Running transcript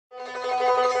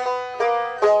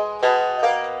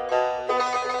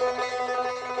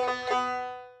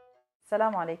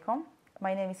Assalamu alaikum.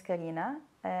 My name is Karina.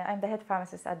 I'm the head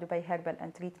pharmacist at Dubai Herbal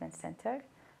and Treatment Center.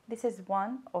 This is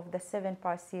one of the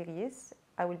 7-part series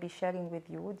I will be sharing with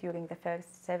you during the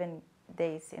first 7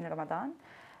 days in Ramadan.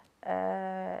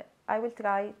 I will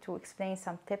try to explain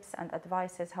some tips and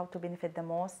advices how to benefit the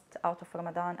most out of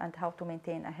Ramadan and how to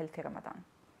maintain a healthy Ramadan.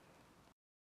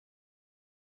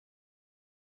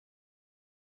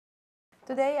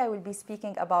 Today I will be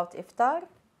speaking about iftar.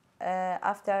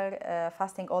 After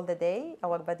fasting all the day,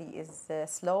 our body is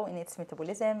slow in its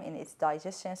metabolism, in its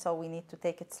digestion, so we need to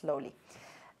take it slowly.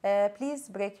 Please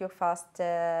break your fast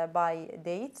by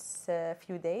dates,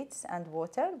 few dates, and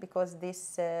water, because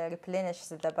this replenishes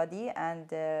the body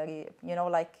and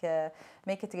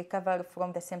make it recover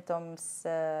from the symptoms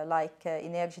like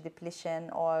energy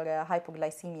depletion or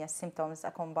hypoglycemia symptoms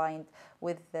combined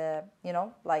with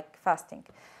fasting.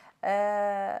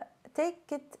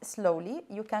 Take it slowly.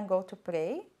 You can go to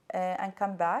pray and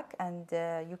come back, and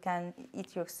you can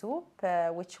eat your soup,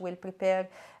 which will prepare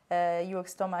your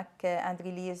stomach and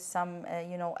release some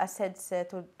acids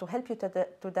to help you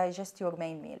to digest your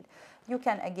main meal. You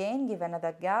can again give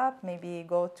another gap, maybe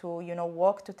go to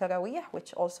walk to Taraweeh,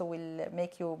 which also will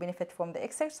make you benefit from the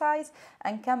exercise,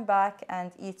 and come back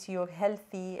and eat your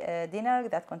healthy dinner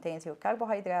that contains your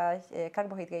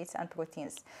carbohydrates and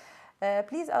proteins.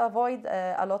 Please avoid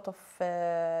a lot of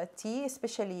tea,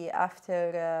 especially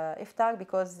after iftar,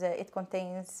 because it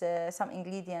contains some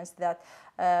ingredients that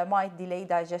might delay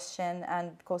digestion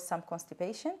and cause some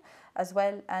constipation as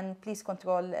well. And please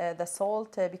control the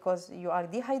salt because you are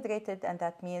dehydrated, and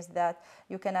that means that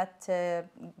you cannot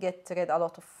get rid a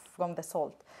lot from the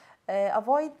salt.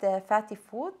 Avoid fatty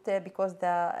food because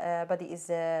the body is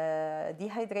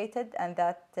dehydrated, and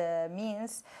that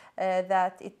means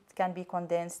that it can be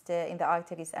condensed in the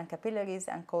arteries and capillaries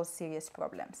and cause serious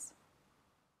problems.